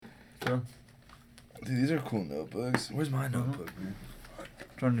so. Dude, these are cool notebooks. Where's my notebook, man?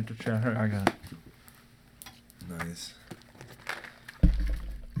 Don't need to check. I got it. Nice.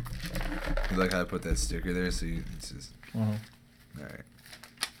 You like how I put that sticker there? So it's just. Uh-huh.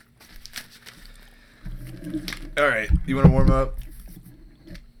 All right. You want to warm up?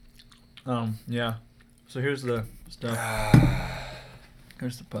 Yeah. So here's the stuff.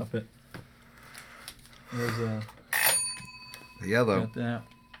 Here's the puppet. There's The yellow. got that.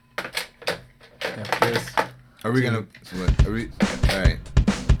 Got this. Are we gonna? What? Are we? All right.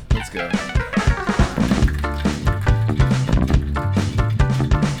 Let's go.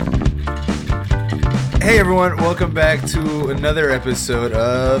 Hey everyone, welcome back to another episode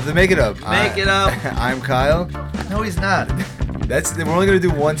of the Make It Up. Make It Up. I'm Kyle. No, he's not. We're only gonna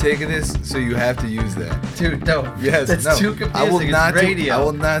do one take of this, so you have to use that. Dude, no. Yes, That's no. too confusing. I will not it's radio. I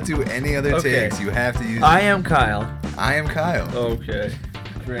will not do any other takes. You have to use. I am Kyle. I am Kyle. Okay.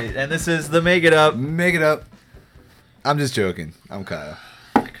 Great. And this is the Make It Up. Make It Up. I'm just joking. I'm Kyle.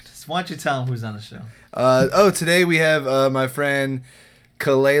 Just why don't you tell him who's on the show? Today we have my friend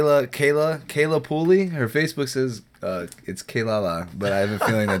Kayla Pulley. Her Facebook says it's Kaylala, but I have a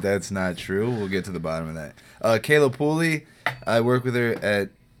feeling that that's not true. We'll get to the bottom of that. Kayla Pulley, I work with her at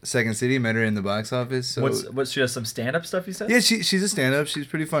Second City. Met her in the box office. So What's she has some stand-up stuff, you said? yeah, she's a stand-up. She's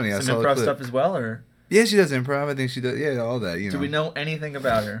pretty funny. I Some saw the improv clip. stuff as well, or? Yeah, she does improv. I think she does. Yeah, all that. You know. Do we know anything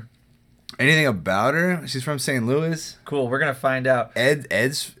about her? Anything about her? She's from St. Louis. Cool. We're gonna find out. Ed,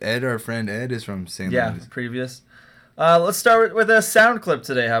 our friend Ed, is from St. Yeah, Louis. previous. Let's start with a sound clip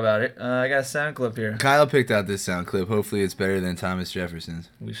today. How about it? I got a sound clip here. Kyle picked out this sound clip. Hopefully, it's better than Thomas Jefferson's.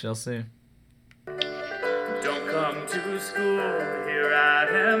 We shall see. Don't come to school here at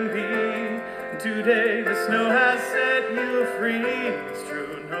MP. Today the snow has set you free. It's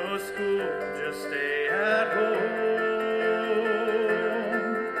true, no school, just stay at home.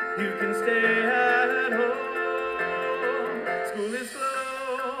 You can stay at home. School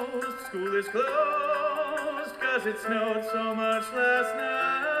is closed, 'cause it snowed so much last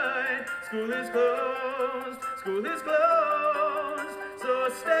night. School is closed, so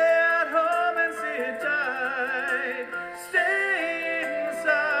stay at home and sit tight. Stay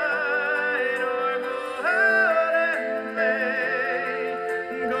inside or go out and play.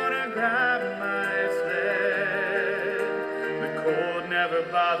 I'm gonna grab my sled. The cold never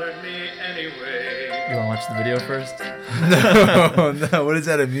bothered me anyway. You want to watch the video first? No. What is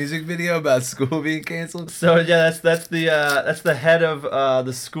that? A music video about school being canceled? So yeah, that's the head of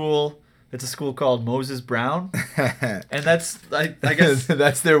the school. It's a school called Moses Brown, and that's I guess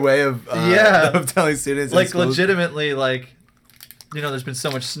that's their way of of telling students like legitimately there's been so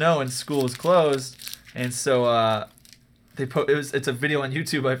much snow and school is closed, and so it's a video on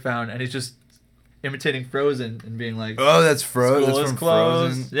YouTube I found, and he's just imitating Frozen and being like, oh, that's Frozen. School That's is from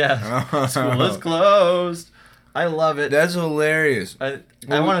closed. Frozen. Yeah, Oh. school is closed. I love it. That's hilarious. I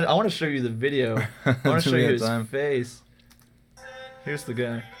want to show you the video. I want to show you his face. Here's the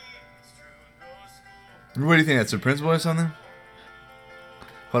guy. What do you think? That's the principal or something?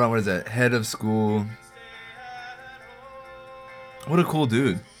 Hold on, what is that? Head of school. What a cool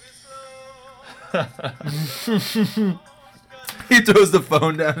dude. He throws the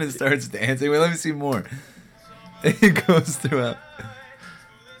phone down and starts dancing. Wait, let me see more. He goes throughout.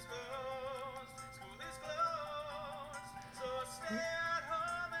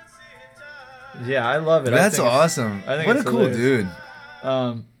 Yeah, I love it. That's awesome. I think what it's a cool hilarious.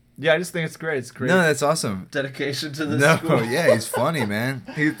 dude. Yeah, I just think it's great. It's great. No, that's awesome. Dedication to the school. No, yeah, he's funny, man.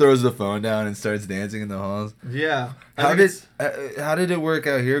 He throws the phone down and starts dancing in the halls. Yeah. How did it work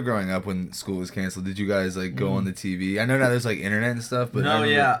out here growing up when school was canceled? Did you guys go on the TV? I know now there's internet and stuff, but no,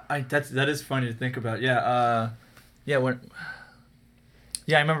 yeah, that is funny to think about. Yeah, I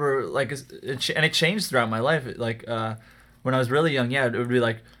remember it changed throughout my life. When I was really young, it would be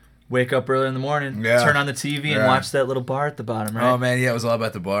wake up early in the morning, turn on the TV, and watch that little bar at the bottom, right? Oh man, yeah, it was all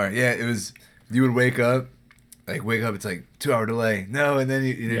about the bar. Yeah, it was. You would wake up. It's 2-hour delay. No, and then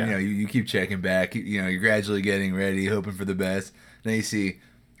you keep checking back. You're gradually getting ready, hoping for the best. Then you see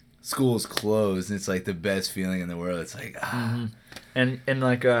school's closed, and it's the best feeling in the world. It's Mm-hmm. And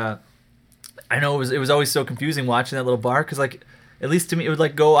I know it was always so confusing watching that little bar because at least to me, it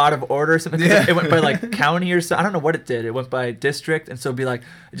would go out of order or something. Yeah. It went by county or something. I don't know what it did. It went by district, and so it'd be I'd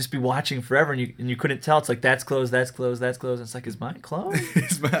just be watching forever, and you couldn't tell. It's that's closed, that's closed, that's closed. And it's is mine closed?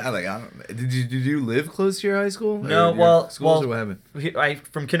 Did you live close to your high school? No, or what happened?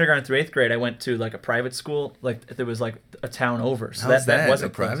 From kindergarten through 8th grade, I went to a private school. There was a town over. So How's that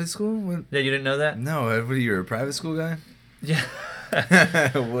wasn't a private closed. school? Yeah, you didn't know that? No, you're a private school guy? Yeah.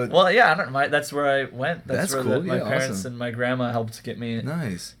 Well, yeah, I don't know. That's where I went. That's where cool. my Yeah, parents awesome. and my grandma helped get me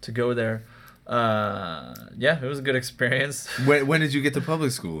Nice. to go there. Yeah, it was a good experience. When did you get to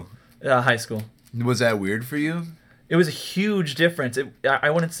public school? High school. Was that weird for you? It was a huge difference. I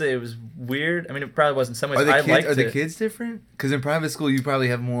wouldn't say it was weird. I mean, it probably was in some ways. I liked Are the it. kids different? Because in private school, you probably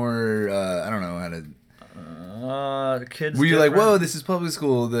have more. I don't know how to. The kids. Were you like, different. whoa, this is public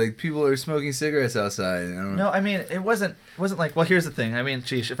school? Like people are smoking cigarettes outside. I don't know. No, I mean it wasn't like. Well, here's the thing. I mean,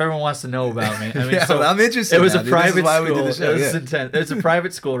 geez, if everyone wants to know about me, I mean, Yeah, so well, I'm interested. It was now, a dude. private This is why school. we did the show. It was Yeah. intense. It was a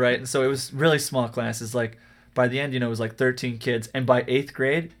private school, right? And so it was really small classes. Like by the end, it was like 13 kids, and by 8th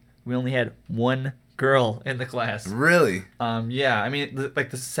grade, we only had one girl in the class. Really? Yeah. I mean,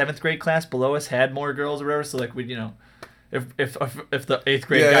 like the 7th grade class below us had more girls or whatever. So like we, if the 8th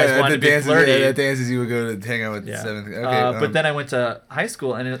grade guys wanted to be flirty, the dances you would go to hang out with the 7th. Okay. but then I went to high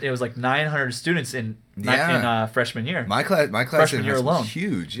school, and it was like 900 students in freshman year. My class freshman in year high school alone. was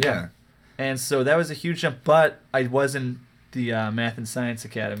huge. Yeah. And so that was a huge jump. But I was in the Math and Science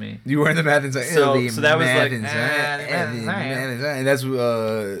Academy. You were in the math and science. So that was math like, and science. And that's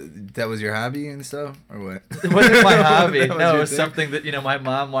that was your hobby and stuff, or what? It wasn't my hobby. That was No, your it was thing? something that my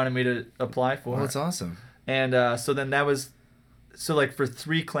mom wanted me to apply for. Oh, that's awesome. And so then that was, so like for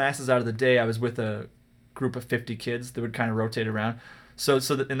 3 classes out of the day, I was with a group of 50 kids that would kind of rotate around. So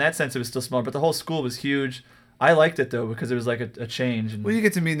in that sense, it was still small, but the whole school was huge. I liked it though because it was like a change. And Well, you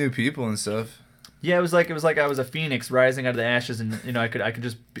get to meet new people and stuff. yeah, it was like I was a phoenix rising out of the ashes, and I could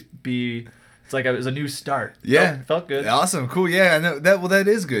just be. It's like it was a new start. Yeah, felt good. Awesome, cool. Yeah, I know that. Well, that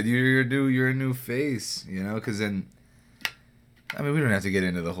is good. You're a new face. Because then. I mean, we don't have to get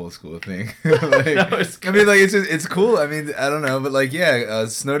into the whole school thing. Like, No, it's I mean, like it's cool. I mean, I don't know, but like, yeah,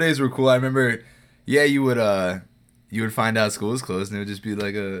 snow days were cool. I remember, yeah, you would find out school was closed, and it would just be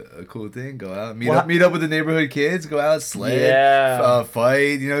like a cool thing. Go out, meet up with the neighborhood kids, go out, sled,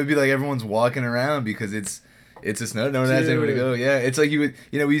 fight. It'd be like everyone's walking around because it's a snow. No one has anywhere to go. Yeah, it's like you would.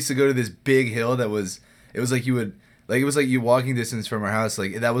 We used to go to this big hill that was. It was like you would. Like it was like you walking distance from our house.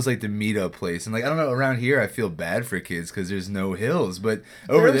 Like that was like the meetup place. And like I don't know, around here I feel bad for kids because there's no hills. But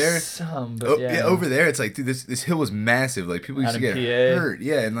over there, over there it's like, dude, this hill was massive. Like people used to get hurt.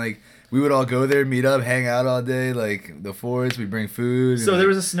 Yeah, and like we would all go there, meet up, hang out all day. Like the forest, we'd bring food. So there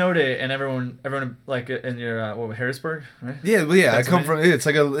was a snow day, and everyone like in your Harrisburg, right? Yeah, well, yeah. I come from. It's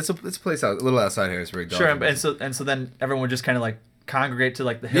like it's a place out a little outside Harrisburg. Sure, and so then everyone would just kind of like congregate to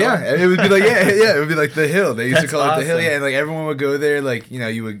like the hill. Yeah, and it would be like it would be like the hill. They used to call it the hill. awesome. Yeah, and like everyone would go there. Like you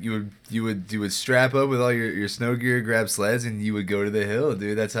would strap up with all your snow gear, grab sleds, and you would go to the hill,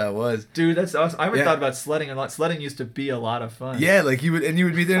 dude. That's how it was. Dude, that's awesome. I never thought about sledding a lot. Sledding used to be a lot of fun. Yeah, like you would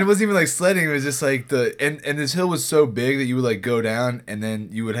be there, and it wasn't even like sledding. It was just like and this hill was so big that you would like go down, and then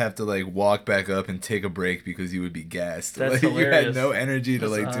you would have to like walk back up and take a break because you would be gassed. That's like, hilarious. You had no energy to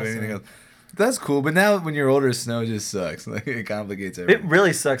That's do awesome. anything else. That's cool, but now when you're older, snow just sucks. Like it complicates everything. It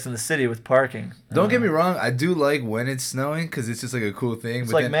really sucks in the city with parking. Don't get me wrong, I do like when it's snowing because it's just like a cool thing.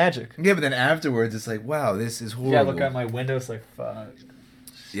 It's but like then, magic. Yeah, but then afterwards, it's like, wow, this is horrible. Yeah, look out my window. It's like, fuck.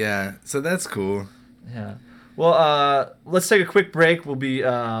 Yeah, so that's cool. Yeah. Well, let's take a quick break. We'll be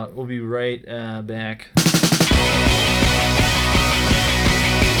right back.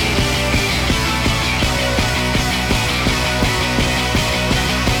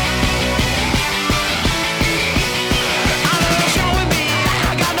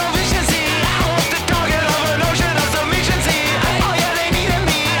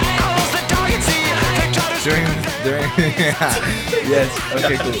 During yes.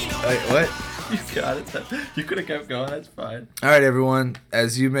 Okay, cool. Wait, what? You got it. You could have kept going. That's fine. All right, everyone.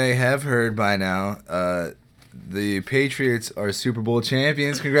 As you may have heard by now, the Patriots are Super Bowl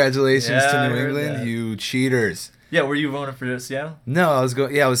champions. Congratulations Yeah, to I New heard England, that. you cheaters. Yeah, were you voting for Seattle? No, I was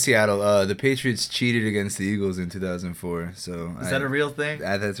going. Yeah, I was Seattle. The Patriots cheated against the Eagles in 2004. So Is that a real thing?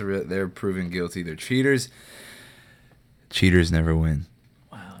 That's a real. They're proven guilty. They're cheaters. Cheaters never win.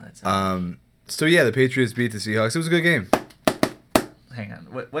 Wow, that's. So yeah, the Patriots beat the Seahawks. It was a good game. Hang on.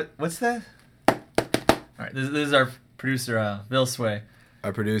 What's that? All right, this is our producer, Bill Sway.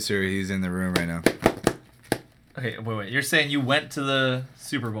 Our producer, he's in the room right now. Okay, wait. You're saying you went to the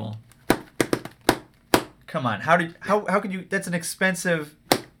Super Bowl? Come on. How could you? That's an expensive.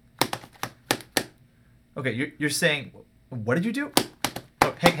 Okay, you're saying. What did you do?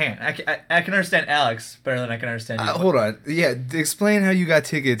 Oh, hang on. I can understand Alex better than I can understand you. Hold on. Yeah, explain how you got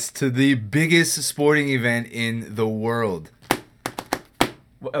tickets to the biggest sporting event in the world.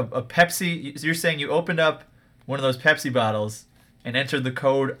 A Pepsi. So you're saying you opened up one of those Pepsi bottles and entered the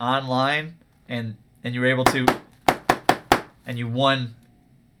code online, and you were able to, and you won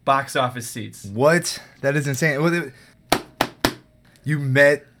box office seats. What? That is insane. You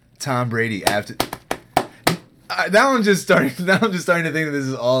met Tom Brady after. Now I'm just starting to think that this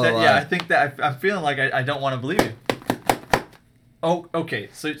is all a lie. Yeah, I think that I'm feeling like I don't want to believe you. Oh, okay.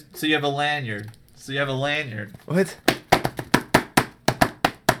 So you have a lanyard. What?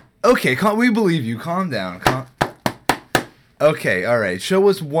 Okay, we believe you. Calm down. Okay, all right. Show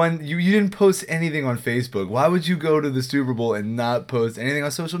us one. You didn't post anything on Facebook. Why would you go to the Super Bowl and not post anything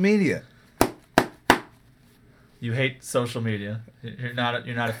on social media? You hate social media. You're not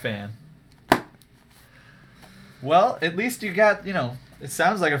a fan. Well, at least you got, it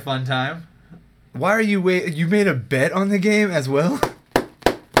sounds like a fun time. Why are you You made a bet on the game as well?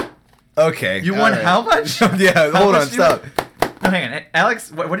 Okay. You won how much? Yeah, hold on, stop. No, hang on.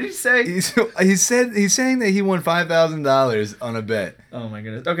 Alex, what did he say? He's saying that he won $5,000 on a bet. Oh my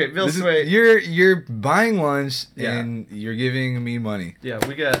goodness. Okay, Bill Sway. You're buying lunch and you're giving me money. Yeah,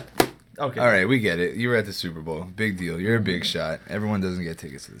 we got. Okay. All right, we get it. You were at the Super Bowl. Big deal. You're a big shot. Everyone doesn't get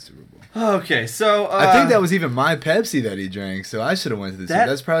tickets to the Super Bowl. Okay, so I think that was even my Pepsi that he drank, so I should have went to the Super Bowl.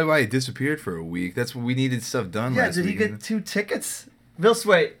 That's probably why he disappeared for a week. That's when we needed stuff done last week. Yeah, did he get 2 tickets? Bill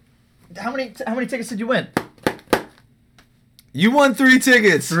Sway, how many tickets did you win? You won 3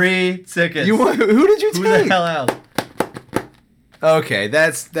 tickets. 3 tickets. You won. Who did you take? Who the hell else? Okay,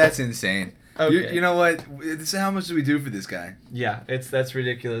 that's insane. Okay. You know what? How much do we do for this guy? Yeah, that's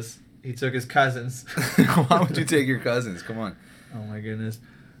ridiculous. He took his cousins. Why would you take your cousins? Come on. Oh my goodness.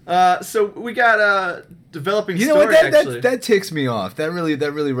 So we got developing story. You know what? Actually, that ticks me off. That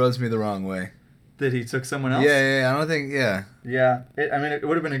really rubs me the wrong way. That he took someone else. Yeah. I don't think. Yeah. Yeah. It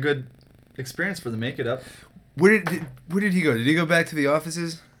would have been a good experience for them to make it up. Where did he go? Did he go back to the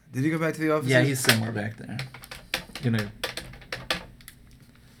offices? Yeah, he's somewhere back there.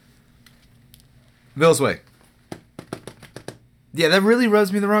 Bill's way. Yeah, that really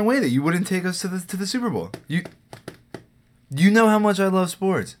rubs me the wrong way that you wouldn't take us to the Super Bowl. You know how much I love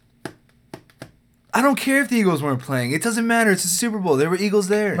sports. I don't care if the Eagles weren't playing. It doesn't matter. It's a Super Bowl. There were Eagles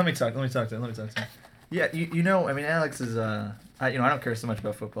there. Let me talk to him. Yeah, Alex is I don't care so much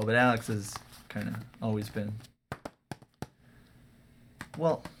about football, but Alex has kind of always been.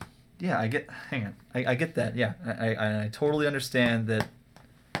 Well, yeah, I get that. Yeah, I totally understand that.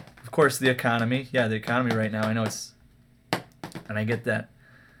 Of course, the economy. Yeah, the economy right now. I know it's, and I get that.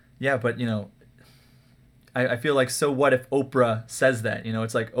 Yeah, but I feel like, so what if Oprah says that?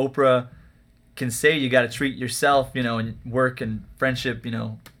 It's like Oprah can say you got to treat yourself, and work and friendship,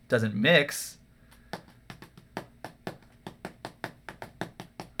 doesn't mix.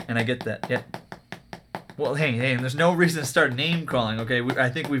 And I get that. Yeah. Well, hey, there's no reason to start name calling. Okay, I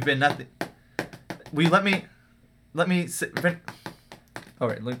think we've been nothing. Let me. All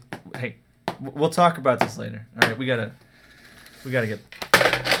right, look. Hey, we'll talk about this later. All right, we gotta get.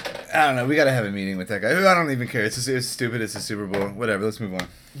 I don't know. We gotta have a meeting with that guy. I don't even care. It's stupid. It's a Super Bowl. Whatever. Let's move on.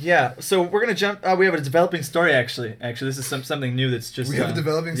 Yeah. So we're gonna jump. We have a developing story actually. This is something new that's just. We have a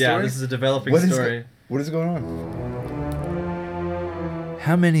developing story. Yeah, this is a developing story. What is going on?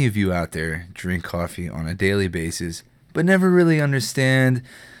 How many of you out there drink coffee on a daily basis, but never really understand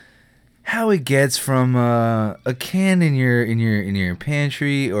how it gets from a can in your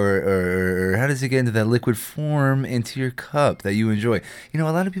pantry, or how does it get into that liquid form into your cup that you enjoy? A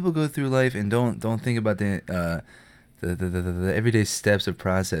lot of people go through life and don't think about the everyday steps of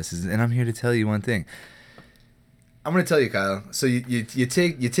processes. And I'm here to tell you one thing. I'm gonna tell you, Kyle. So you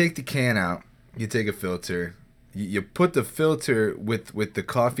take the can out, you take a filter. You put the filter with the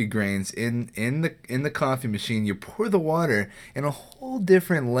coffee grains in the coffee machine. You pour the water in a whole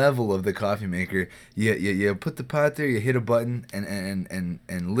different level of the coffee maker. You put the pot there. You hit a button,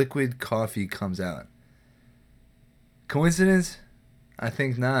 and liquid coffee comes out. Coincidence? I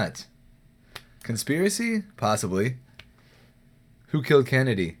think not. Conspiracy? Possibly. Who killed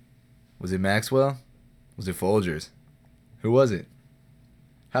Kennedy? Was it Maxwell? Was it Folgers? Who was it?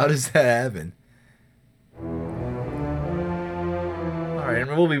 How does that happen? All right,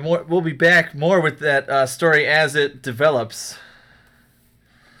 and we'll be back more with that story as it develops.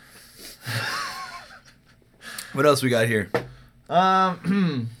 What else we got here?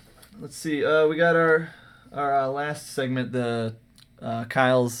 Let's see. We got our last segment, the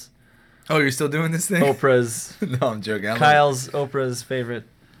Kyle's. Oh, you're still doing this thing? Oprah's. No, I'm joking. Oprah's favorite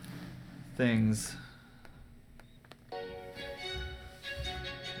things.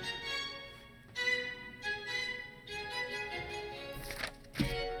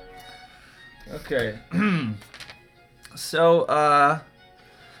 Okay. So,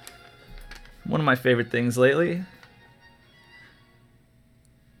 one of my favorite things lately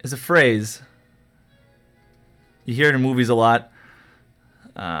is a phrase. You hear it in movies a lot.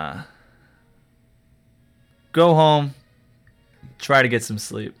 Go home, try to get some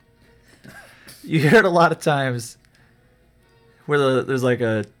sleep. You hear it a lot of times where there's like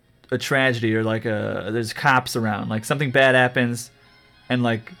a tragedy or like there's cops around, like something bad happens, and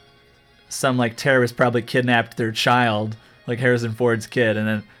like some like terrorist probably kidnapped their child, like Harrison Ford's kid,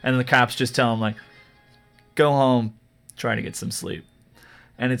 and the cops just tell him like, go home, try to get some sleep.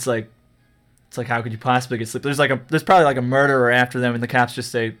 And it's like how could you possibly get sleep? There's probably like a murderer after them, and the cops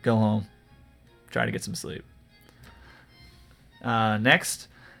just say, go home, try to get some sleep. Next,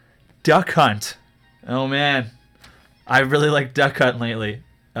 Duck Hunt. Oh man, I really like Duck Hunt lately.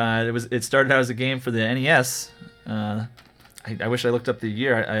 It started out as a game for the NES. I wish I looked up the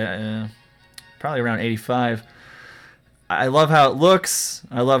year. Probably around 85. I love how it looks.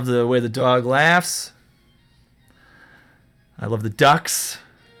 I love the way the dog laughs. I love the ducks.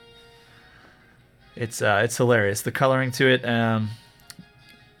 It's hilarious. The coloring to it. And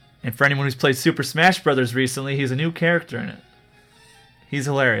for anyone who's played Super Smash Brothers recently, he's a new character in it. He's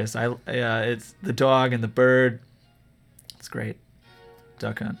hilarious. It's the dog and the bird. It's great.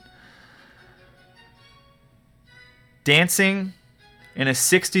 Duck Hunt. Dancing in a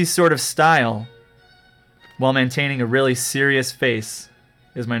 60s sort of style while maintaining a really serious face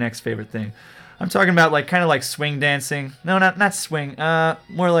is my next favorite thing. I'm talking about like kind of like swing dancing. No, not swing.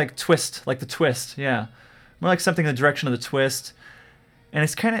 More like twist, like the twist. Yeah, more like something in the direction of the twist. And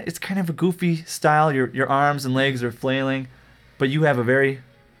it's kind of a goofy style. Your arms and legs are flailing, but you have a very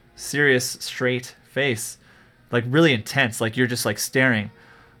serious, straight face, like really intense. Like you're just like staring.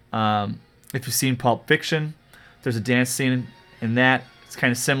 If you've seen Pulp Fiction, there's a dance scene in that. It's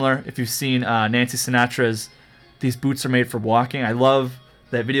kind of similar. If you've seen Nancy Sinatra's "These Boots Are Made for Walking," I love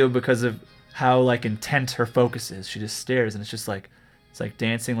that video because of how like intent her focus is. She just stares, and it's like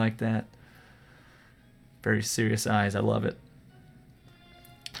dancing like that. Very serious eyes. I love it.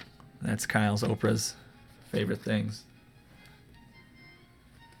 That's Kyle's Oprah's favorite things.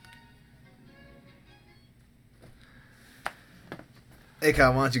 Hey,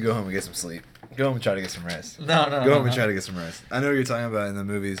 Kyle, why don't you go home and get some sleep? Go home and try to get some rest. No. Go home and try to get some rest. I know what you're talking about in the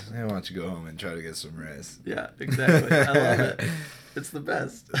movies. Hey, why don't you go home and try to get some rest? Yeah, exactly. I love it. It's the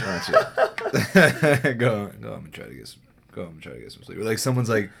best. Why don't you go home and try to get some sleep. Or like someone's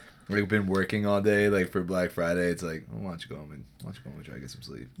like been working all day, like for Black Friday. It's like, why don't you go home and try to get some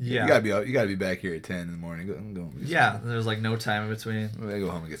sleep? Yeah. You gotta be back here at 10 in the morning. Go home. Yeah, there's like no time in between. I go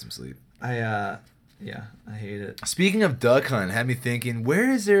home and get some sleep. I hate it. Speaking of Duck Hunt, had me thinking,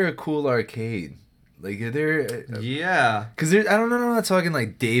 where is there a cool arcade? Like, are there... Yeah. Because I don't know, I'm not talking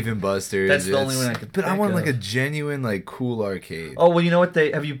like Dave and Buster's. That's the only one I could But I want think like of. a genuine, like, cool arcade. Oh, well, you know what?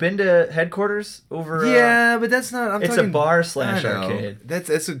 Have you been to headquarters over... Yeah, but that's not... It's talking, a bar/arcade.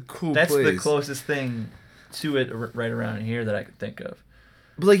 That's a cool That's place. the closest thing to it right around here that I could think of.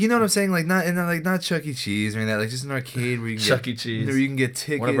 But like, you know what I'm saying? Like not Chuck E. Cheese or anything, like just an arcade where you can Chuck E. Cheese. Where you can get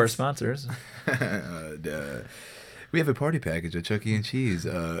tickets. One of our sponsors. We have a party package at Chuck E. Cheese.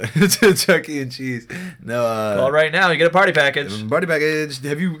 Chuck E. Cheese. No. Well, right now you get a party package. Party package.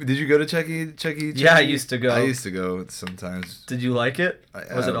 Did you go to Chuck E. Cheese? Yeah, I used to go. I used to go sometimes. Did you like it?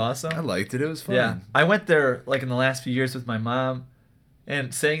 Was it awesome? I liked it. It was fun. Yeah, I went there like in the last few years with my mom,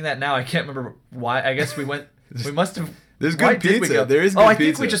 and saying that now I can't remember why. I guess we went. We must have. There's good pizza. There is good pizza. I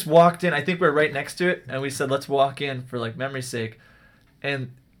think we just walked in. I think we were right next to it, and we said, let's walk in for like memory's sake.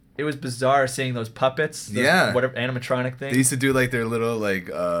 And it was bizarre seeing those puppets. Whatever animatronic thing. They used to do like their little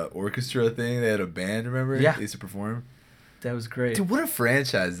like orchestra thing. They had a band, remember? Yeah. They used to perform. That was great. Dude, what a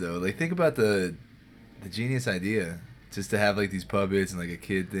franchise though. Like think about the genius idea. Just to have like these puppets and like a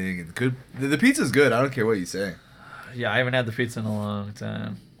kid thing, and the pizza's good. I don't care what you say. Yeah, I haven't had the pizza in a long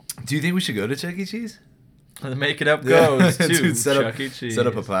time. Do you think we should go to Chuck E. Cheese? The Make It Up goes to Dude, Chuck E. Cheese. Set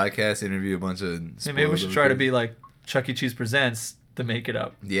up a podcast, interview a bunch of... Hey, maybe we should try to be like Chuck E. Cheese Presents The Make It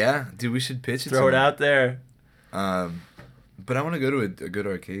Up. Yeah, dude, we should pitch it. Throw it out there. But I want to go to a good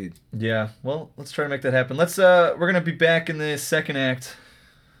arcade. Yeah, well, let's try to make that happen. We're going to be back in the second act.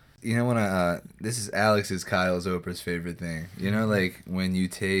 You know, this is Alex's, Kyle's, Oprah's favorite thing. You know, like when you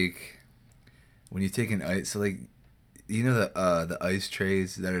take an ice... So like, you know the ice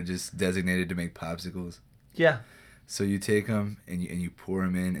trays that are just designated to make popsicles? Yeah. So you take them and you pour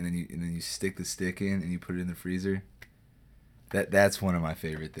them in, and then you stick the stick in and you put it in the freezer. That's one of my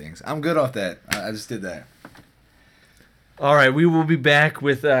favorite things. I'm good off that. I just did that. All right, we will be back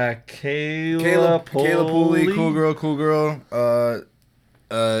with Kayla Pulley. Kayla Pulley, cool girl.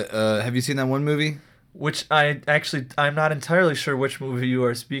 Have you seen that one movie? Which I'm not entirely sure which movie you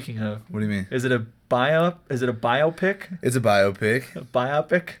are speaking of. What do you mean? Is it a biopic? It's a biopic. A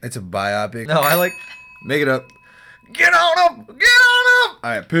biopic? It's a biopic. No, I like... Make it up. Get on up! Get on up! All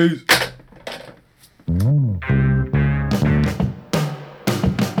right, peace.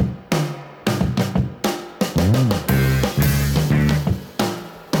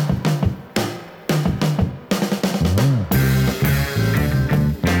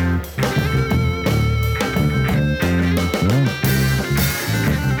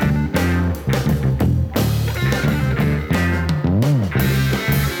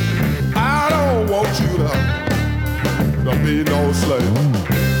 play.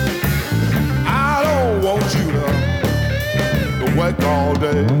 I don't want you to work all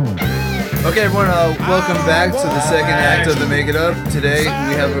day. Okay, everyone, welcome back to the second act of the Make It Up. Today,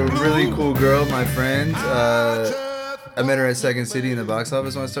 we have a really cool girl, my friend. I met her at Second City in the box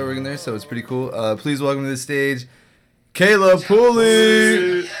office when I started working there, so it's pretty cool. Please welcome to the stage, Kayla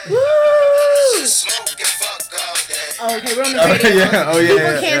Pulley. Oh, okay, we're on the radio.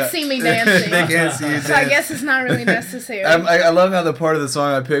 People can't see me dancing. They can't see you dance. So I guess it's not really necessary. I love how the part of the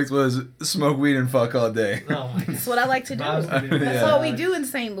song I picked was smoke weed and fuck all day. Oh my God. That's what I like to do. That's all we do in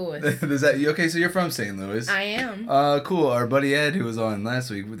St. Louis. Is that okay? So you're from St. Louis? I am. Cool. Our buddy Ed, who was on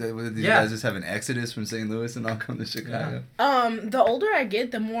last week, did you guys just have an exodus from St. Louis and all come to Chicago? The older I get,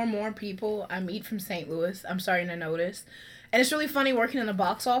 the more and more people I meet from St. Louis. I'm starting to notice. And it's really funny working in the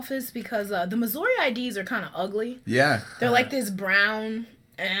box office because the Missouri IDs are kind of ugly. Yeah. They're like this brown.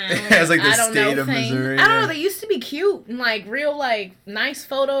 It's like the state of Missouri. I don't know. They used to be cute and like real like nice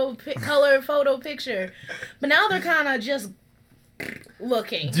color photo picture, but now they're kind of just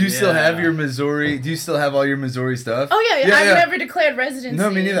looking. Do you still have your Missouri? Do you still have all your Missouri stuff? Oh yeah. I've never declared residency. No,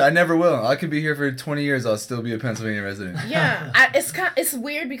 me neither. I never will. I could be here for 20 years. I'll still be a Pennsylvania resident. Yeah, it's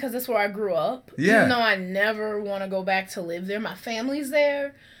weird because that's where I grew up. Yeah. Even though I never want to go back to live there, my family's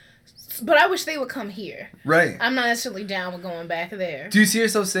there. But I wish they would come here. Right. I'm not necessarily down with going back there. Do you see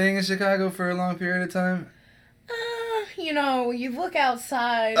yourself staying in Chicago for a long period of time? You look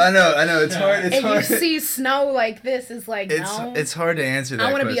outside. I know. It's hard. It's and hard. you see snow like this. It's like, no. It's hard to answer that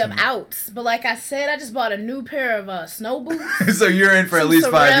I want to be question. up outs. But like I said, I just bought a new pair of snow boots. So you're in for at least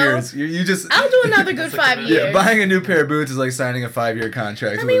 5 years. You just. I'll do another good 5 years. Yeah, buying a new pair of boots is like signing a 5-year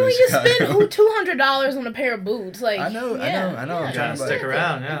contract. I mean, when you spend $200 on a pair of boots, like I know. Yeah. I'm trying to stick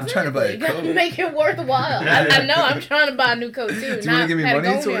around. Yeah. I'm trying to buy a You gotta coat. make it worthwhile. I know. I'm trying to buy a new coat too. Do you want to give me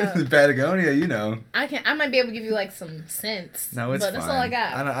money towards Patagonia? You know. I might be able to give you like some cents. No, it's but fine. that's all I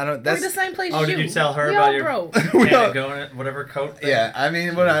got. I don't. We're That's the same place. Oh, you. did you tell her we about all your broke. Patagonia, whatever coat thing? Yeah, I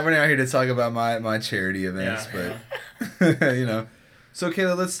mean, we're not here to talk about my charity events, but you know. So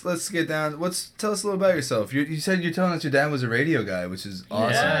Kayla, let's get down. Tell us a little about yourself. You said you're telling us your dad was a radio guy, which is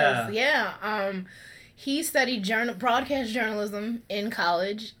awesome. Yeah. He studied broadcast journalism in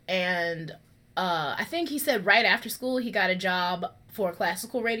college, and I think he said right after school he got a job for a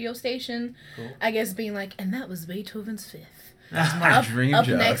classical radio station. Cool. I guess being like, and that was Beethoven's Fifth. That's my dream up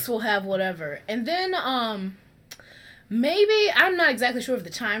job. next we'll have whatever. And then maybe, I'm not exactly sure of the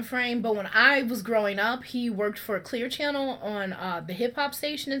time frame, but when I was growing up, he worked for Clear Channel on the hip hop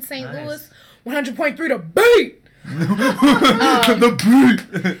station in St. Louis, 100.3 The Beat. The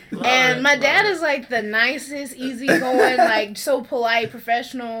beat. And my dad is like the nicest, easygoing, like so polite,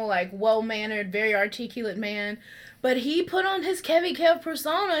 professional, like well-mannered, very articulate man. But he put on his Kevy Kev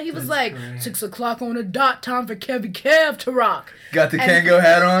persona. He was like, great. 6 o'clock on the dot, time for Kevy Kev to rock. Got the Kango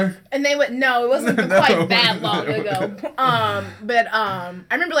hat on? And they went, no, it wasn't quite that long ago. But I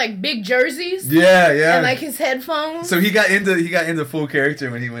remember like big jerseys. Yeah. And like his headphones. So he got into full character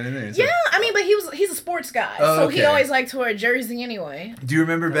when he went in there. So. Yeah, I mean, but he's a sports guy. Oh, so okay. he always liked to wear a jersey anyway. Do you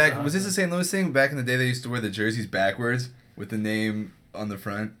remember was this a St. Louis thing? Back in the day they used to wear the jerseys backwards with the name on the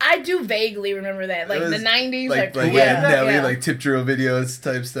front. I do vaguely remember that. Like the 90s. Like Nelly, yeah. like tip drill videos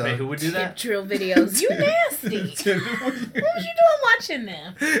type stuff. Wait, who would do that? Tip drill videos. You nasty. What was you doing watching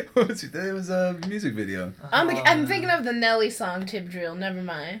them? It was a music video. I'm thinking of the Nelly song Tip Drill. Never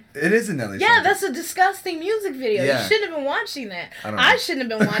mind. It is a Nelly song. Yeah, that's a disgusting music video. Yeah. You shouldn't have been watching that. I don't know. I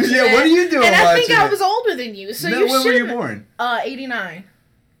shouldn't have been watching Yeah, that. what are you doing And I think watching I it? was older than you, so No, you when should. were you born? 89.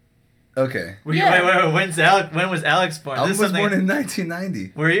 Okay. Wait, Yeah. when was Alex born? I This was is something- born in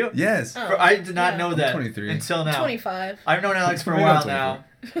 1990. Were you? Yes. Oh. I did not Yeah. know that 23. until now. 25. I've known Alex for a I'm while 24. now,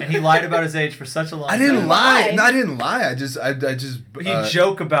 and he lied about his age for such a long I time. didn't lie. Why? No, I didn't lie. I just. He'd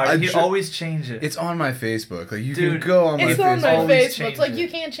joke about I it. He'd jo- always change it. It's on my Facebook. Like you Dude, can go on my It's Facebook. on my Always Facebook. change Like, it. you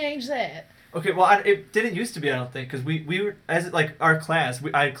can't change that. Okay, well, it didn't used to be, I don't think, because we were, as like our class,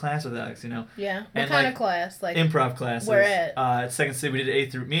 I had class with Alex, you know. Yeah. What And, kind like, of class? Like Improv classes. Where at? At Second City, we did A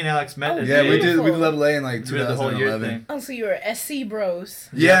through. Me and Alex met. Oh, at Yeah, the we A. did Beautiful. level A in like We did the whole year 2011. thing. Oh, so you were SC bros.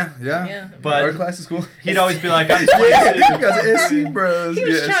 Yeah. Yeah. But our class is cool. he'd always be like, I'm Yeah, 22. you guys are SC bros. He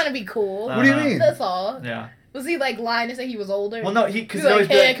was yes. trying to be cool. What What do you mean? That's all. Yeah. Was he like lying to say he was older? Well, no, because He he'd was always like,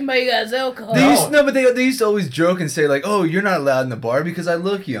 be hey, I like, can buy you guys alcohol. They used to always joke and say like, "Oh, you're not allowed in the bar because I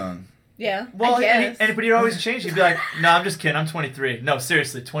look young." Yeah. well, I guess. but he'd always change. He'd be like, no, I'm just kidding. I'm 23. No,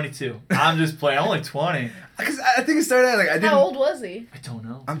 seriously, 22. I'm just playing. I'm only 20. Because I think it started out like I didn't. How old was he? I don't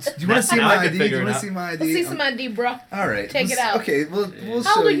know. Do you want to see Now my I can ID? Do figure you it want to out. see my ID? Let's see some ID, bro. All right. Take it out. Okay, we'll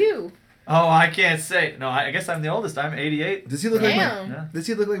How show old are you? Oh, I can't say. No, I guess I'm the oldest. I'm 88. Does he look Damn. Yeah. Does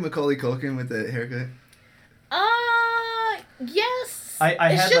he look like Macaulay Culkin with the haircut? Yes.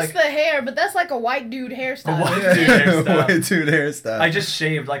 I it's had just like the hair, but that's like a white dude hairstyle. A white dude hairstyle. White dude hairstyle. I just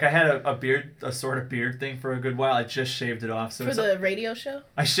shaved. Like I had a beard, a sort of beard thing for a good while. I just shaved it off. So for the radio show?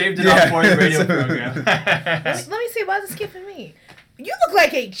 I shaved it off for the radio program. Let me see. Why is it skipping me? You look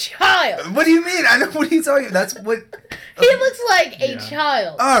like a child. What do you mean? I know what are you talking about. That's what... He looks like a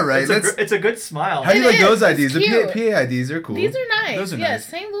child. All right. It's a good smile. How do you like those IDs? It's cute. The PA IDs are cool. These are nice. Those are yeah, nice.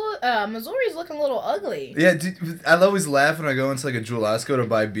 St. Louis, Missouri's looking a little ugly. Yeah, I always laugh when I go into like a Jewel Osco to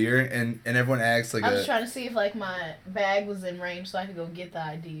buy beer and everyone acts like I was trying to see if like my bag was in range so I could go get the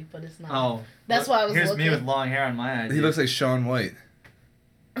ID, but it's not. Oh. That's why I was Here's looking. me with long hair on my ID. He looks like Shaun White.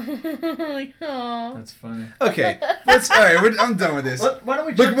 Aw. That's funny. Okay, I'm done with this. Why don't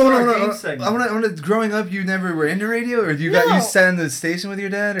we jump to our game segment? I want to. Growing up, you never were into radio, or you sat in the station with your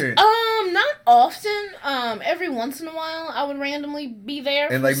dad, or not often. Every once in a while, I would randomly be there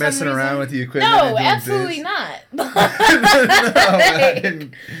and for like some messing reason. around with the equipment. No, and doing absolutely bits. not. No, I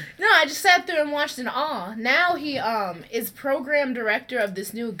didn't. No, I just sat there and watched in awe. Now he is program director of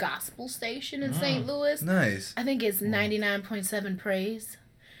this new gospel station in St. Louis. Nice. I think it's 99.7 Praise.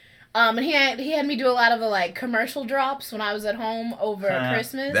 And he had me do a lot of the like commercial drops when I was at home over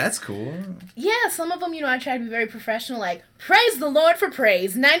Christmas. That's cool. Yeah, some of them, I try to be very professional, like, praise the Lord for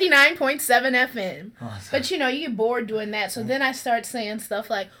praise, 99.7 FM. Awesome. But, you get bored doing that, so then I start saying stuff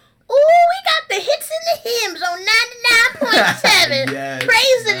like, ooh, we got the hits and the hymns on 99.7. Yes.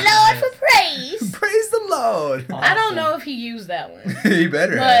 Praise the Lord for praise. Praise the Lord. Awesome. I don't know if he used that one. You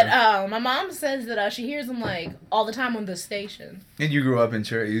better But have. my mom says that she hears them, like, all the time on the station. And you grew up in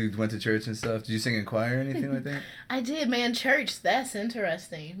church? You went to church and stuff? Did you sing in choir or anything like that? I did, man. Church, that's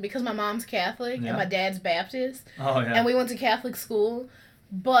interesting. Because my mom's Catholic and my dad's Baptist. Oh, yeah. And we went to Catholic school.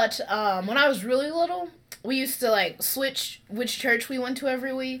 But when I was really little, we used to, like, switch which church we went to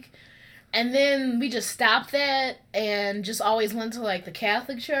every week. And then we just stopped that and just always went to, like, the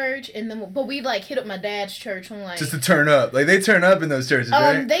Catholic church. But we'd, like, hit up my dad's church on, like... Just to turn up. Like, they turn up in those churches,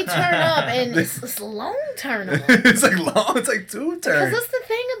 right? They turn up, and it's a long turn up. It's like long. It's like 2 turns. Because that's the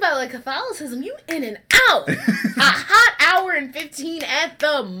thing about, like, Catholicism. You in and out. A hot hour and 15 at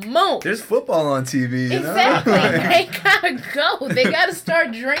the most. There's football on TV, you Exactly. know? They gotta go. They gotta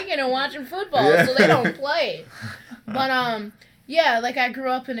start drinking and watching football so they don't play. But, yeah, like I grew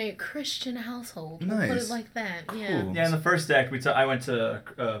up in a Christian household. We'll put Nice. it like that. Cool. Yeah. Yeah, in the first act, I went to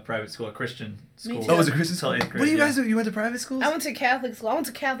a private school, a Christian school. too. Oh, was it Christian Till school? 8th grade, What do you yeah. guys do? You went to private schools? I went to Catholic school. I went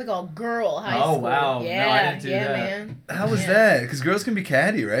to Catholic all-girl high Oh, school. wow. No, Yeah, I didn't do that. man. How was Yeah. that? Because girls can be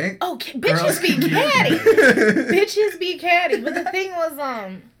catty, right? Oh, Girls bitches be can be- catty. Bitches be catty. But the thing was,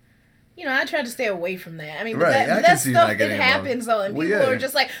 I tried to stay away from that. I mean, but Right, I can that see stuff, not it getting involved. happens, though. And Well, people yeah. are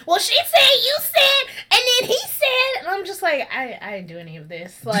just like, well, she said, you said, and then he said. And I'm just like, I didn't do any of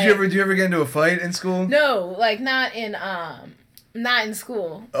this. Like, Did you ever get into a fight in school? No, like, not in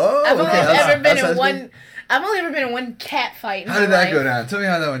school. Oh, I've only okay. ever been Outside in school? one... I've only ever been in one cat fight in How my did that life. go down? Tell me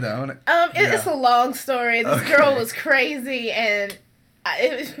how that went down. It's a long story. This Okay. girl was crazy, and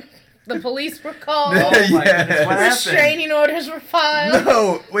the police were called. Oh, my Yes. goodness. What happened? Restraining orders were filed.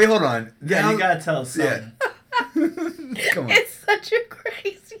 No, wait, hold on. Yeah, Now- you gotta tell us something. Come on. It's such a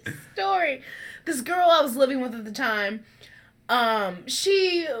crazy story. This girl I was living with at the time,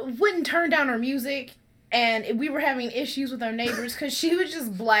 she wouldn't turn down her music, and we were having issues with our neighbors because she would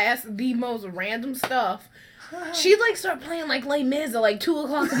just blast the most random stuff. She'd like start playing like Les Mis at like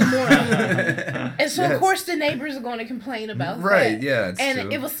 2:00 in the morning, and so Yes. of course the neighbors are going to complain about Right, that. yeah, it's and true.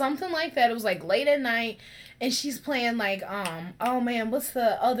 it was something like that. It was like late at night, and she's playing like oh man, what's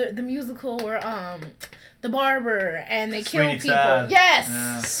the musical where the barber and they kill Sweeney people. Todd. Yes.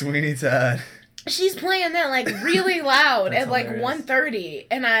 Yeah. Sweeney Todd. She's playing that like really loud That's at like hilarious. 1:30,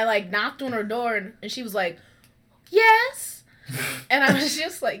 and I like knocked on her door, and she was like, "Yes," and I was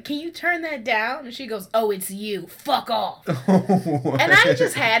just like, "Can you turn that down?" And she goes, "Oh, it's you. Fuck off." And I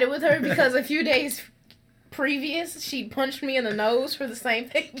just had it with her because a few days previous, she punched me in the nose for the same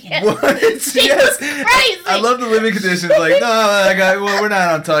thing. Yes. What? She was crazy. I love the living conditions. Like, no, we're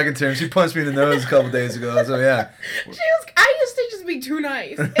not on talking terms. She punched me in the nose a couple days ago, so yeah. I used to just be too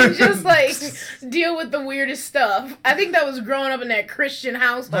nice and just like deal with the weirdest stuff. I think that was growing up in that Christian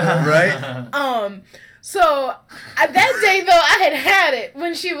household. Right? So that day though, I had it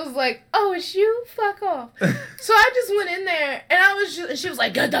when she was like, "Oh, it's you? Fuck off." So I just went in there and she was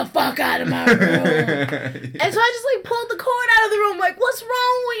like, "Get the fuck out of my room." And so I just like pulled the cord out of the room, like, "What's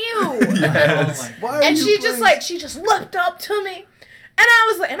wrong with you?" Yes. Oh my Why are And you she just playing- she just leapt up to me. And I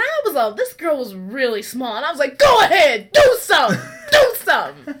was like, this girl was really small. And I was like, "Go ahead, do something. Do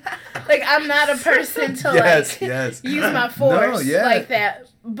something. Like, I'm not a person to, yes. use my force No, yeah. like that.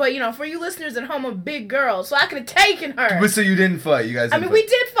 But, for you listeners at home, I'm a big girl, so I could have taken her. But so you didn't fight? You guys didn't fight? We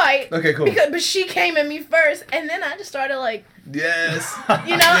did fight. Okay, cool. But she came at me first, and then I just started, Yes. and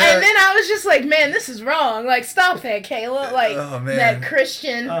then I was just like, man, this is wrong. Like, stop that, Kayla. Like, Oh, man. that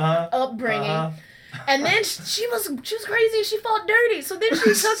Christian upbringing. And then she was crazy. She fought dirty. So then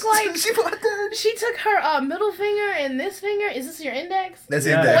she took she took her middle finger and this finger. Is this your index? That's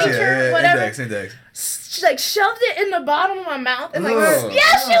Yeah. index. Pointer, Yeah, whatever. index. She shoved it in the bottom of my mouth and Ugh. she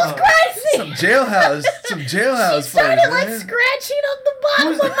was crazy. Some jailhouse She started fight, scratching up the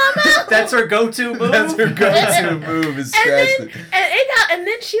bottom of my mouth. That's her go-to move. That's her go-to move. Is scratch it. And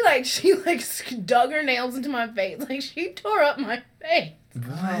then she dug her nails into my face. Like, she tore up my face.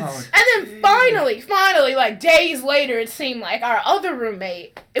 What? And then finally, days later, it seemed like our other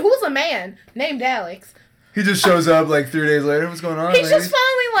roommate, who was a man named Alex, He just shows up 3 days later. What's going on? he's just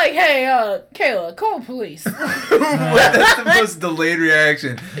finally like, hey, Kayla, call police. That's the most delayed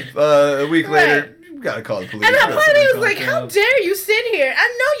reaction. A week later, you gotta call the police. And I finally was like, how dare you sit here? I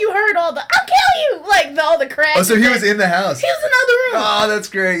know you heard all the, I'll kill you! All the crap. Oh, so he was in the house. He was in the other room. Oh, that's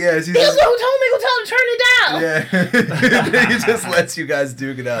great. Yes, He was the one who told me to tell him to turn it down. Yeah. He just lets you guys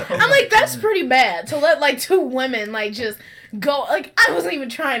duke it out. I'm like, that's pretty bad to let two women just go. I wasn't even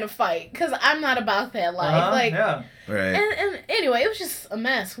trying to fight because I'm not about that life. Yeah. Right. And anyway, it was just a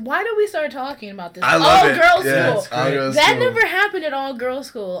mess. Why did we start talking about this? I love it. All-girls Yeah, school. all-girls That school. never happened at all-girls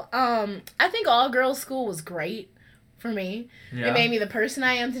school. I think all-girls school was great for me. Yeah. It made me the person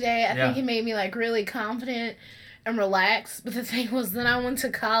I am today. I Yeah. think it made me really confident and relaxed. But the thing was, then I went to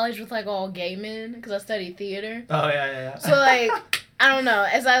college with all gay men because I studied theater. Oh, yeah. So I don't know.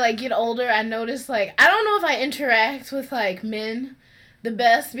 As I get older, I notice I don't know if I interact with men the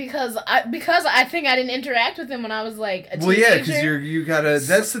best because I think I didn't interact with them when I was a teenager. Well, yeah, because you gotta.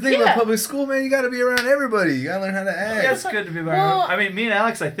 That's the thing Yeah. about public school, man. You gotta be around everybody. You gotta learn how to act. Yeah, it's good to be around. Well- I mean, me and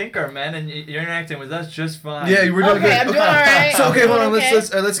Alex, I think, are men, and you're interacting with us just fine. Yeah, you were doing Okay, good. I'm doing all right. So okay, I'm hold on. doing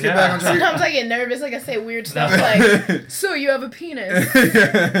okay. Let's get Yeah. back on track. Sometimes I get nervous, I say weird stuff so you have a penis.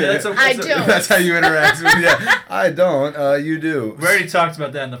 that's I don't. That's how you interact with. Yeah, I don't. You do. We already talked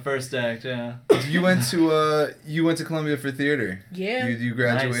about that in the first act, yeah. You went to Columbia for theater. Yeah. You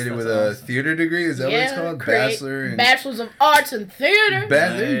graduated Nice, with that's a awesome. theater degree. Is that what it's called? Create Bachelor's Bachelors of Arts in Theater.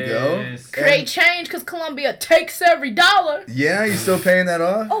 There you go. Nice. Create change because Columbia takes every dollar. Yeah, you still paying that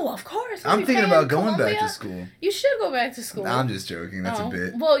off? Oh, of course. I'm We thinking paying about going Columbia. back to school. You should go back to school. I'm just joking. That's a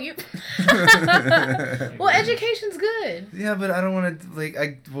bit. Well, you. Well, education's good. Yeah, but I don't want to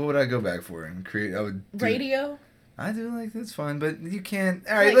what would I go back for and create? I would do, Radio. I do that's fun, but you can't.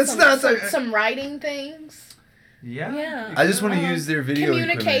 All right, Like let's some, not some, talk. some writing things. Yeah. Yeah. I just want to Uh, use their video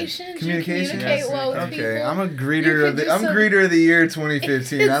communication. equipment. Do you communicate Yes, well with Okay, people? I'm a You greeter could of the. do I'm some- greeter of the year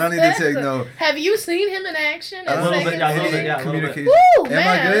 2015. I don't need to take no. Have you seen him in action? I at don't little Second bit, yeah, a little City? bit, yeah. a little bit. Communication. Woo, Am I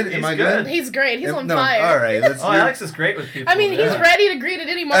man. good? Am He's I good. good? He's great. He's on No, fire. all right. Let's. Oh, Alex is great with people. I mean, he's yeah. ready to greet at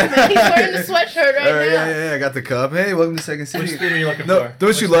any moment. He's wearing the sweatshirt right All right, now. yeah. I got the cup. Hey, welcome to Second City. Which theater are you looking No, for? don't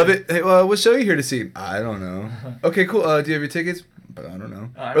Which you love theater? it? Hey, what show are you here to see? I don't know. Okay, cool. Do you have your tickets? But I don't know.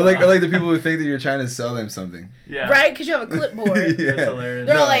 I Or don't like know. the people who think that you're trying to sell them something. Yeah. Right? Because you have a clipboard. Yeah. That's hilarious.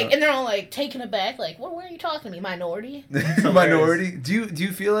 They're all No. they're all taken aback, what are you talking to me, minority? Minority. Do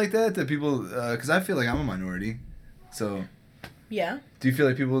you feel like that people? Because I feel like I'm a minority. So Yeah. do you feel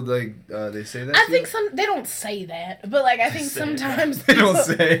like people they say that? I to think you? they don't say that, but I think Say it. sometimes They don't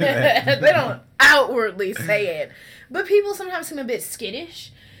say that. they don't outwardly say it, but people sometimes seem a bit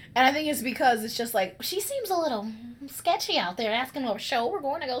skittish, and I think it's because it's just she seems a little sketchy out there asking what show we're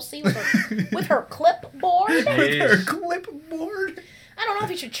going to go see with her clipboard. With her Jeez. clipboard. I don't know if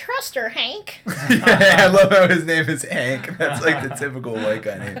you should trust her, Hank. Yeah, I love how his name is Hank. That's the typical white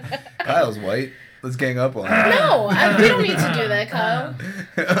guy name. Kyle's white. Let's gang up on him. No, we don't need to do that, Kyle.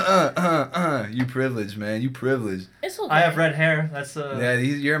 You privileged, man. You privileged. It's okay. I have red hair. That's Yeah,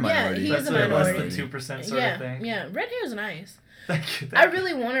 you're a minority. he that's is a a less minority. than 2% sort yeah, of thing. yeah. Red hair is nice. Thank you. I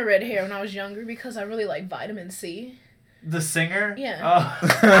really wanted red hair when I was younger because I really like vitamin C. The singer? Yeah. Oh.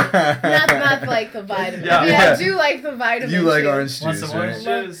 Not like the vitamin. Yeah. I mean, Yeah. I do like the vitamin. You like juice. orange Want juice, some orange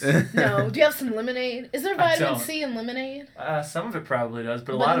right? juice? No. Do you have some lemonade? Is there I vitamin don't. C in lemonade? Some of it probably does,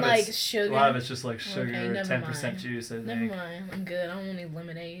 but a But lot of like it's sugar? a lot of it's just like sugar, Okay, never 10% mind. juice. I think. Never mind. I'm good. I don't want any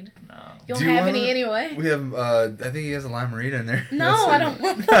lemonade. No. You don't Do you have wanna- any anyway? We have, I think he has a limerita in there. No, I don't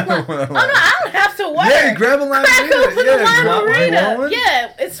want the I don't want Oh, no, I don't have to work. Yeah, grab a limerita. Crack open Yeah, the you want limerita. one?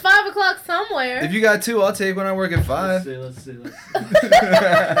 Yeah, it's 5 o'clock somewhere. If you got two, I'll take one. I work at 5. Let's see.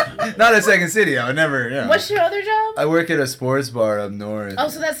 Not at Second City. I would never. You know. What's your other job? I work at a sports bar up north. Oh,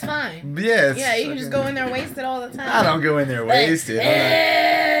 so that's fine. But yeah. Yeah, you can just go in there wasted all the time. I don't go in there wasted.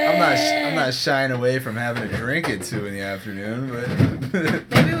 I'm not shying away from having a drink at 2 p.m.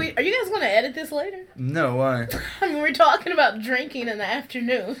 But Maybe are you guys gonna edit this later? no, why? I mean, we're talking about drinking in the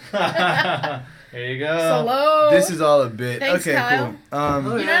afternoon. There you go. Hello. This is all a bit. Thanks, okay, Kyle.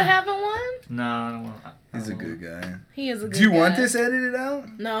 cool. You not having one? No, I don't want. He's a good guy. He is a good Do you guy. want this edited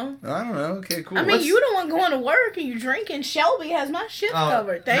out? No. I don't know. Okay, cool. I mean, you the one going to work and you drinking. Shelby has my shift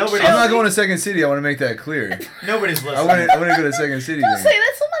covered. Thanks, nobody- Shelby. I'm not going to Second City. I want to make that clear. Nobody's I listening. want to go to Second City. Don't then. say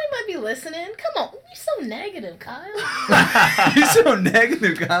that. Somebody might be listening. Come on. You're so negative, Kyle. You're so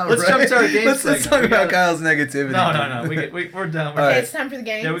negative, Kyle. Let's right? jump to our game Let's segment. talk We about gotta- Kyle's negativity. No. We're done. All right. Okay, it's time for the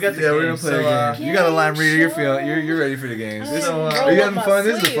game. Yeah, we got the Yeah, game. we're gonna play a game. You got a line reader. You're feeling. You're ready for the games. I'm This, gonna So, roll are you up having my fun?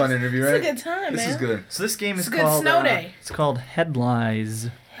 This is a sleeves. fun interview, right? It's a good time, This man. is good. So this game is It's a good called snow day. It's called Headlies.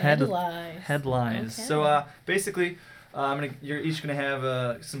 Headlies. Headlies. Okay. So basically, you're each gonna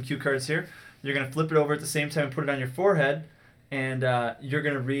have some cue cards here. You're gonna flip it over at the same time and put it on your forehead, and you're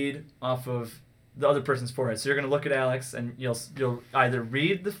gonna read off of the other person's forehead. So you're gonna look at Alex, and you'll either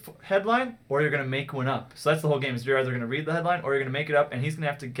read the headline or you're gonna make one up. So that's the whole game. Is you're either gonna read the headline or you're gonna make it up, and he's gonna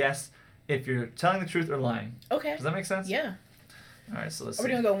have to guess if you're telling the truth or lying. Okay. Does that make sense? Yeah. All right. So let's Are we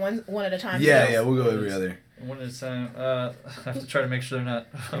see. gonna go one at a time? Yeah, we'll go every other. One at a time. I have to try to make sure they're not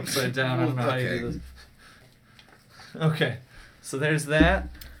upside down. I don't know how you do this. Okay, so there's that.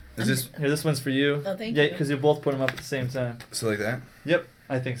 Is this Here, this one's for you. Oh, thank Yeah, you. because you both put them up at the same time. so like that? Yep,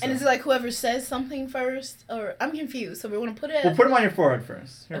 I think so. And is it like whoever says something first, or I'm confused? So we want to put it. We'll put them on your forehead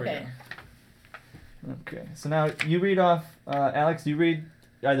first. Here Okay. we go. Okay, so now you read off. Alex, you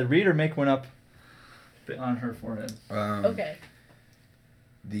either read or make one up on her forehead. Okay.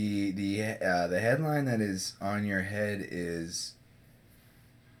 The headline that is on your head is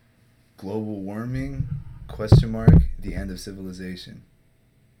global warming ? The end of civilization.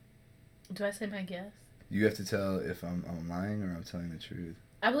 Do I say my guess? You have to tell if I'm lying or I'm telling the truth.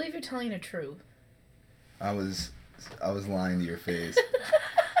 I believe you're telling the truth. I was lying to your face.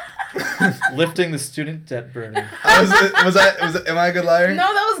 Lifting the student debt burden. Am I a good liar?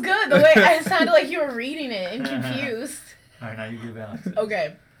 No, that was good. The way it sounded like you were reading it and confused. All right, now you give Alex.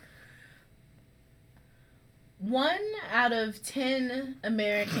 Okay. 1 out of 10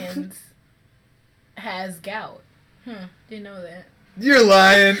 Americans has gout. Didn't know that. You're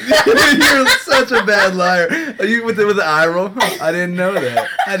lying. You're such a bad liar. Are you with the eye roll? I didn't know that.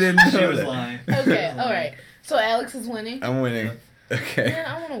 I didn't know She was that. lying. Okay, alright. So Alex is winning. I'm winning. Okay. Man,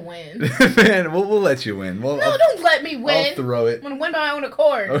 I want to win. Man, we'll let you win. No, don't let me win. I'll throw it. I'm going to win by my own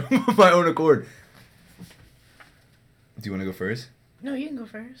accord. My own accord. Do you want to go first? No, you can go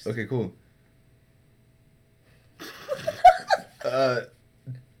first. Okay, cool.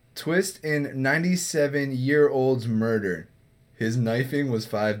 Twist in 97-year-old's murder. His knifing was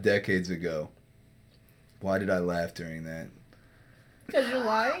 5 decades ago. Why did I laugh during that? Because you're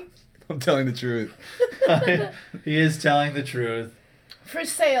lying? I'm telling the truth. He is telling the truth. For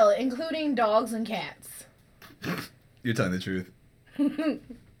sale, including dogs and cats. You're telling the truth.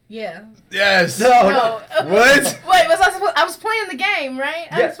 Yeah. Yes. No. What? Wait, I was playing the game, right?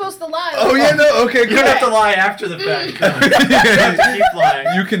 Yeah. I'm supposed to lie. Oh yeah, no. Okay, You good. don't have to lie after the fact. You have to keep lying.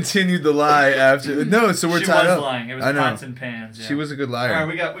 You continued the lie after. No, so we're She tied was up. lying. It was I know. pots and pans. Yeah. She was a good All liar. right,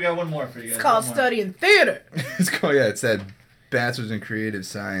 we got one more for you guys. It's called One more. studying theater. It's called, yeah, it's that bachelor's in creative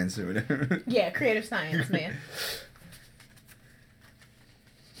science or whatever. Yeah, creative science, man.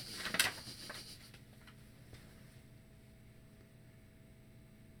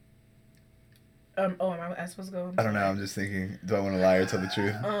 Am I supposed to go? I don't know. I'm just thinking, do I want to lie or tell the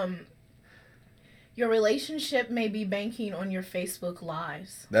truth? Your relationship may be banking on your Facebook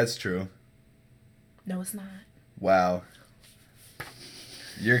lives. That's true. No, it's not. Wow.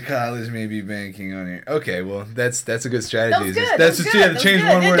 Your college may be banking on it. Okay, well, that's a good strategy. That was good. That's just, you have to change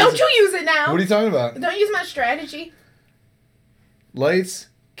one word. Don't you use it now. What are you talking about? Don't use my strategy. Lights,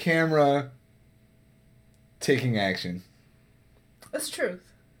 camera, taking action. That's truth.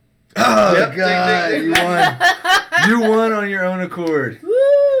 Oh, Yep, God. ding, ding, You won. You won on your own accord.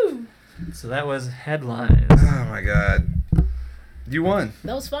 Woo! So that was headlines. Oh, my God. You won.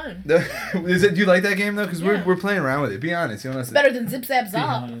 That was fun. Do you like that game, though? Because Yeah. we're playing around with it. Be honest. You don't Better than Zip Zap Be Zop.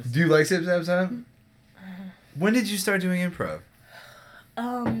 honest. Do you like Zip Zap Zap? When did you start doing improv?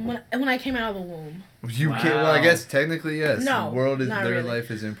 When I came out of the womb. You Wow. can't. Well, I guess technically yes. No, The world is not their really.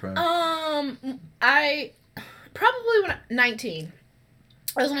 life is improv. I probably when 19.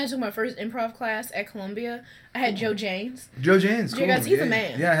 That was when I took my first improv class at Columbia. I had Joe James. Joe James, Joe cool. James, he's yeah. a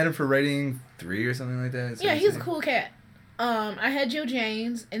man. Yeah, I had him for writing 3 or something like that. So Yeah, he's a cool cat. I had Joe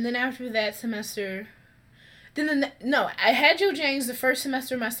James, and then after that semester, I had Joe James the first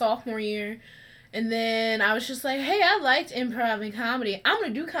semester of my sophomore year, and then I was just like, hey, I liked improv and comedy. I'm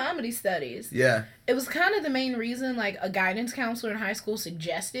going to do comedy studies. Yeah. It was kind of the main reason, like, a guidance counselor in high school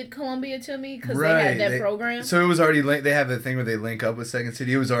suggested Columbia to me, because they had that program. So it was already, they have a thing where they link up with Second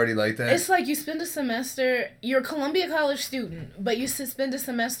City. It was already like that? It's like you spend a semester, you're a Columbia College student, but you spend a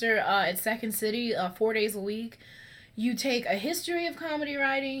semester at Second City 4 days a week. You take a history of comedy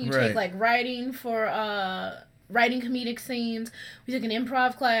writing. You take, like, writing for... writing comedic scenes. We took an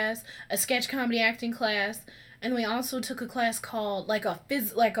improv class, a sketch comedy acting class, and we also took a class called like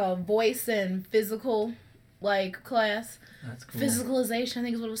a voice and physical class. That's cool. Physicalization, I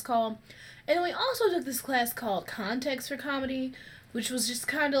think is what it was called. And then we also took this class called Context for Comedy, which was just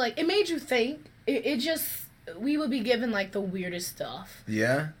kind of like, it made you think. We would be given like the weirdest stuff.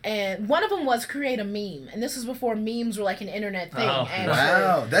 Yeah. And one of them was create a meme, and this was before memes were like an internet thing. Oh,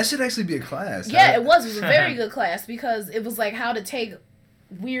 wow, that should actually be a class. Yeah, it was. It was a very good class because it was like how to take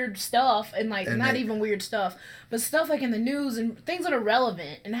weird stuff and like not even weird stuff, but stuff like in the news and things that are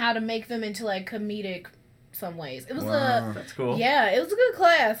relevant and how to make them into like comedic some ways. It was That's cool. Yeah, it was a good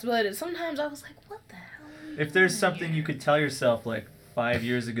class, but sometimes I was like, what the hell? If there's something you could tell yourself like 5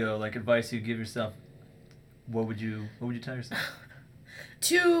 years ago, like advice you'd give yourself, what would you tell yourself?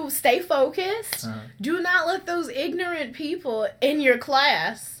 To stay focused. Do not let those ignorant people in your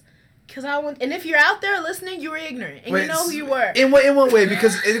class. And if you're out there listening, you were ignorant, and you know who you were. In what way?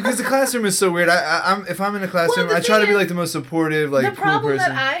 Because the classroom is so weird. If I'm in a classroom, I try to be like the most supportive, like cool person. The problem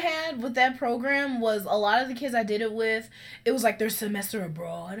that I had with that program was a lot of the kids I did it with, it was like their semester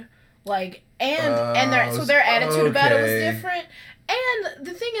abroad, like their attitude about it was different. And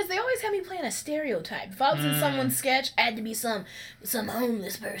the thing is, they always had me playing a stereotype. If I was in someone's sketch, I had to be some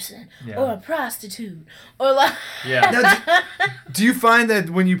homeless person or a prostitute or like. Yeah. Now, do you find that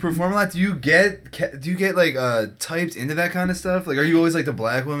when you perform a lot, do you get like typed into that kind of stuff? Like, are you always like the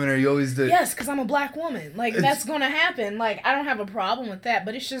black woman? Or are you always the? Yes, because I'm a black woman. Like that's gonna happen. Like I don't have a problem with that,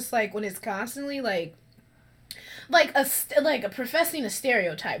 but it's just like when it's constantly like professing a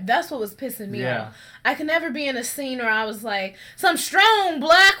stereotype. That's what was pissing me off. I could never be in a scene where I was like some strong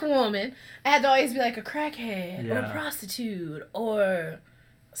black woman. I had to always be like a crackhead or a prostitute or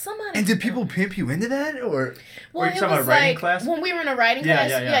somebody. And did people pimp you into that or? Well, it was like class? When we were in a writing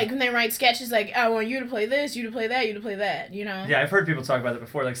class. Yeah. Like when they write sketches, like I want you to play this, you to play that, you to play that. You know. Yeah, I've heard people talk about it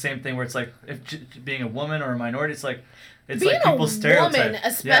before. Like same thing where it's like if being a woman or a minority, it's like. It's being like people's stereotypes. Woman,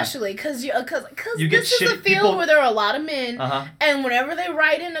 especially, because this is a field where there are a lot of men, and whenever they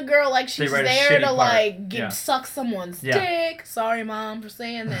write in a girl, like she's there to like suck someone's dick. Sorry, Mom, for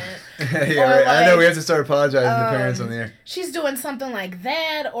saying that. Right. I know we have to start apologizing to parents on the air. She's doing something like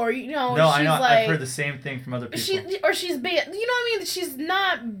that, or No, she's I know. Like, I've heard the same thing from other people. She's being, you know what I mean? She's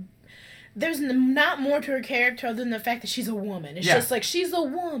not. There's not more to her character other than the fact that she's a woman. It's just like, she's a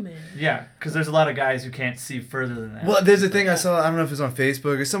woman. Yeah, because there's a lot of guys who can't see further than that. Well, there's a thing I saw, I don't know if it was on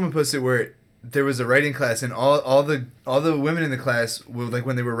Facebook, or someone posted where there was a writing class, and all the women in the class, would, like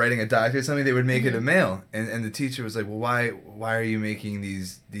when they were writing a doctor or something, they would make it a male. And the teacher was like, well, why are you making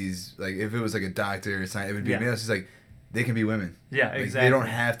these like, if it was like a doctor or something, it would be a male. She's like, they can be women. Yeah, like, exactly. They don't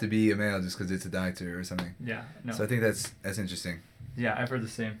have to be a male just because it's a doctor or something. Yeah, no. So I think that's interesting. Yeah, I've heard the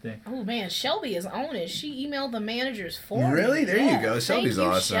same thing. Oh man, Shelby is on it. She emailed the managers for me. Really? There you go. Shelby's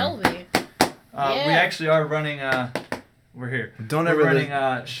awesome. Shelby. We actually are running. We're here.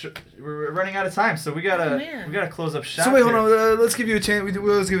 We're running out of time, so we gotta close up shop. So wait, hold on. Let's give you a chance.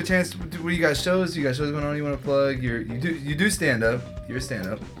 Let's give a chance. What do you got shows? You got shows going on? You want to plug? You do stand up. You're a stand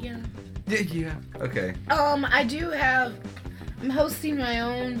up. Yeah. Yeah. Okay. I do have. I'm hosting my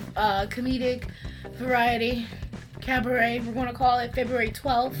own comedic variety. Cabaret, we're going to call it, February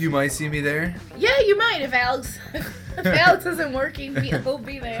 12th. You might see me there. Yeah, you might if Alex isn't working. He'll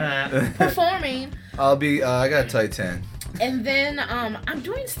be there performing. I'll be. I got a tight 10. And then I'm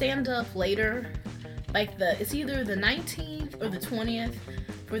doing stand up later, like it's either the 19th or the 20th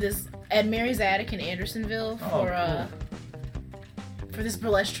for this at Mary's Attic in Andersonville for this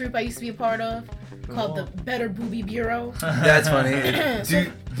burlesque troupe I used to be a part of called the Better Booby Bureau. That's funny.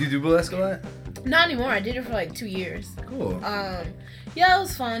 Do you do burlesque a lot? Not anymore. I did it for like 2 years. Cool. Yeah, it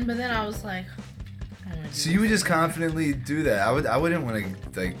was fun, but then I was like, so you would just confidently do that? I wouldn't want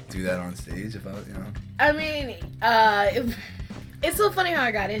to like do that on stage if I was, I mean, it's so funny how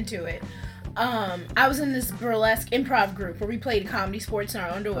I got into it. I was in this burlesque improv group where we played comedy sports in our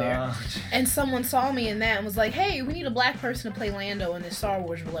underwear, and someone saw me in that and was like, "Hey, we need a black person to play Lando in this Star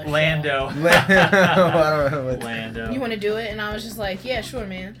Wars burlesque Lando. show. Lando. You want to do it?" And I was just like, "Yeah, sure,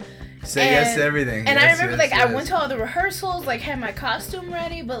 man." Say yes to everything. And Yes, I remember, yes, like, I yes. went to all the rehearsals, like, had my costume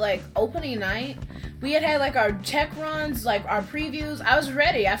ready, but, like, opening night, we had like, our check runs, like, our previews. I was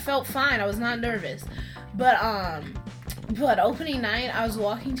ready. I felt fine. I was not nervous. But opening night, I was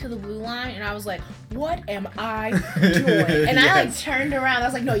walking to the blue line, and I was like, what am I doing? And I, like, turned around. I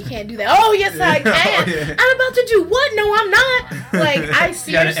was like, no, you can't do that. Oh, yes, I can. Yeah. I'm about to do what? No, I'm not. Like, I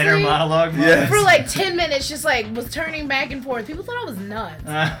You got an inner seriously, monologue. Yes. for, like, 10 minutes, just, like, was turning back and forth. People thought I was nuts.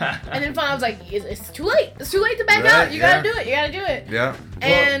 And then finally, I was like, it's too late. It's too late to back Right, out. You gotta yeah. do it. You gotta do it. Yeah.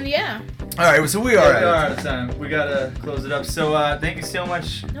 And, yeah. All right, so we We are are out. out of time. We gotta close it up. So thank you so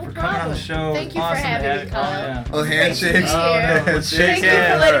much No for coming on the problem. show. Thank you for Awesome to having have me, you. Oh, Kyle. yeah. Oh, handshakes. Great to be here. Let's shake Thank you for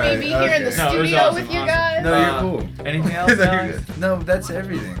hands. letting me be here in the Okay. No, it was studio awesome, with you awesome. guys. No, Uh, you're cool. Anything else, No, you're Alex? good. No, that's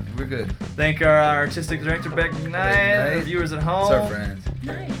everything. We're good. Thank our artistic director, Beck McKnight, Knight. the viewers at home. It's our friend.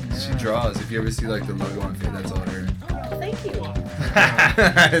 Nice. She draws. If you ever see like the logo on Fit, that's all her. Oh, thank you.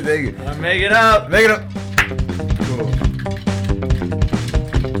 Thank you. Make it up. Make it up. Cool.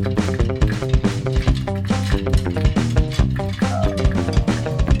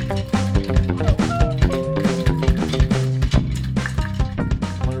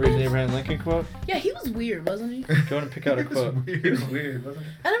 Want to read the Abraham Lincoln quote? Yeah, he was weird, wasn't he? Go and pick out a quote. He was weird, wasn't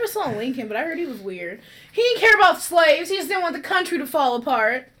he? I never saw Lincoln, but I heard he was weird. He didn't care about slaves. He just didn't want the country to fall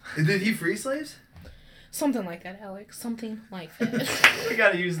apart. Did he free slaves? Something like that, Alex. Something like that. We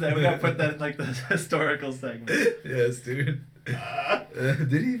gotta use that. We gotta put that in like the historical segment. Yes, dude.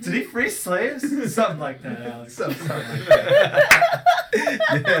 Did he? Did he free slaves? Something like that, Alex. Something like that.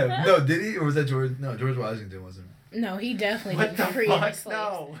 Yeah. No, did he? Or was that George? No, George Washington wasn't. No, he definitely What didn't the free any fuck? slaves.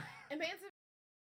 No. Emancipation